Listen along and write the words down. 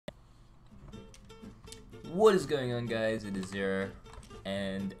What is going on, guys? It is Zero,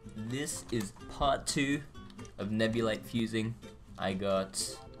 and this is part 2 of nebulite fusing. I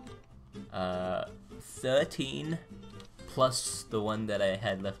got 13 plus the one that I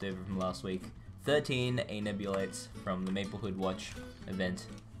had left over from last week. 13 A nebulites from the Maplehood Watch event.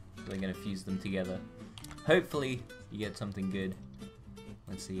 We're gonna fuse them together. Hopefully you get something good.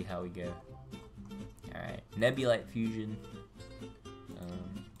 Let's see how we go. Alright, nebulite fusion.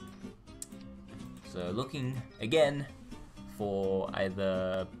 So looking again for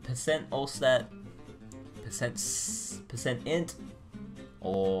either percent allstat, percent int,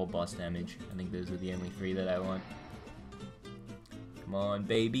 or boss damage. I think those are the only 3 that I want. Come on,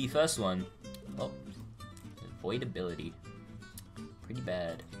 baby, first one. Oh, avoidability. Pretty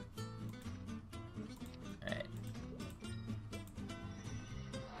bad. Alright.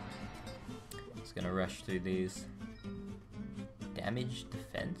 Just gonna rush through these. Damage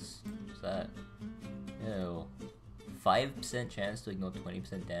defense? What's that? Ew. 5% chance to ignore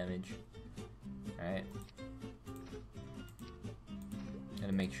 20% damage. Alright.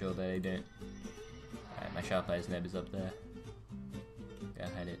 Gotta make sure that I don't. Alright, my Sharp Eyes Neb is up there.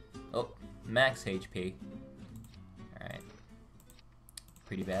 Gotta hide it. Oh, max HP. Alright.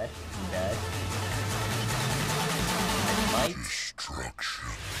 Pretty bad. Pretty bad. I might. Destruction.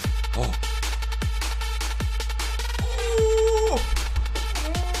 Oh.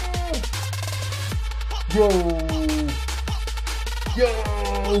 Yo!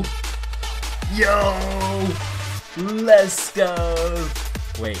 Yo! Yo! Let's go!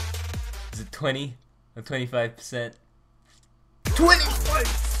 Wait, is it 20 or 25%?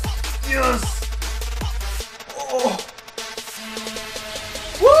 25! Yes! Oh!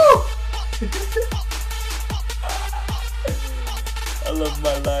 Woo! I love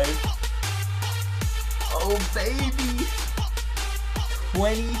my life. Oh, baby!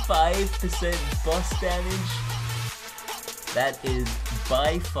 25% boss damage. That is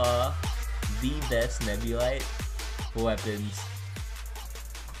by far the best nebulite for weapons.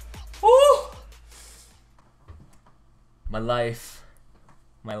 Woo! My life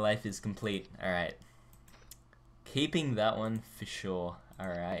is complete. Alright. Keeping that one for sure.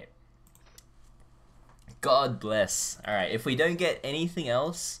 Alright. God bless. Alright, if we don't get anything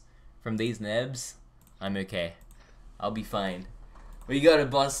else from these nebs, I'm okay. I'll be fine. We got a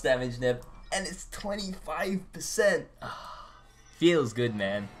boss damage neb, and it's 25%. Oh, feels good,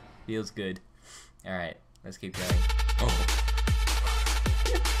 man. Feels good. Alright, let's keep going. Oh.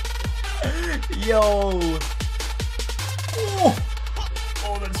 Yo! Oh.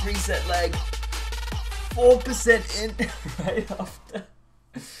 Oh, that's reset lag. 4% in right after.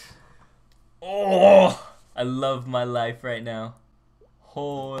 Oh! I love my life right now.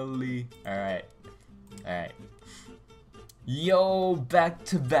 Holy. Alright. Alright. Yo, back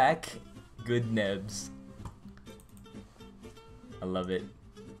to back good nebs. I love it.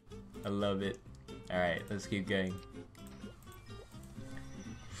 I love it. Alright, let's keep going.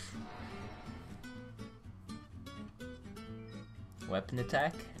 Weapon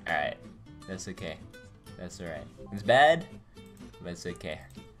attack? Alright, that's okay. That's alright. It's bad, but it's okay.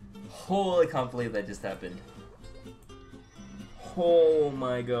 Oh, I can't believe that just happened. Oh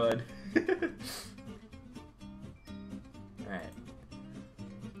my god. Alright.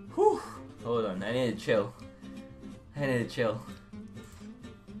 Whew. Hold on, I need to chill. I need to chill.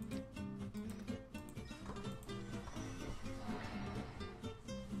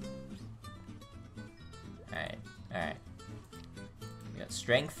 Alright, alright. We got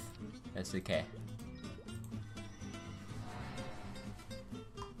strength. That's okay.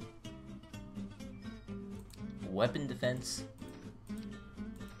 Weapon defense.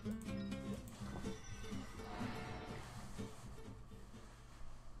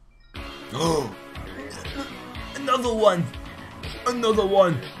 Oh! Another one! Another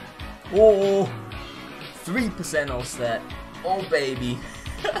one! Oh! 3% allstat. Oh, baby!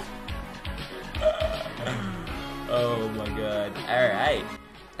 Oh my god. Alright.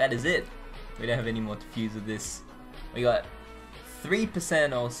 That is it. We don't have any more to fuse with this. We got 3%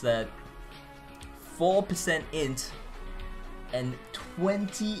 allstat, 4% int, and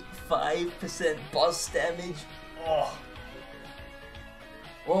 25% boss damage. Oh!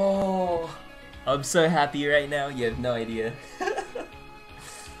 Oh, I'm so happy right now, you have no idea.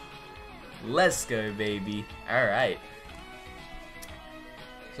 Let's go, baby. Alright.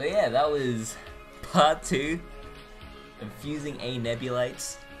 So yeah, that was part 2 of fusing A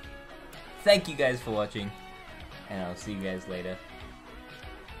nebulites. Thank you guys for watching, and I'll see you guys later.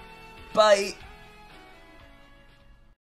 Bye!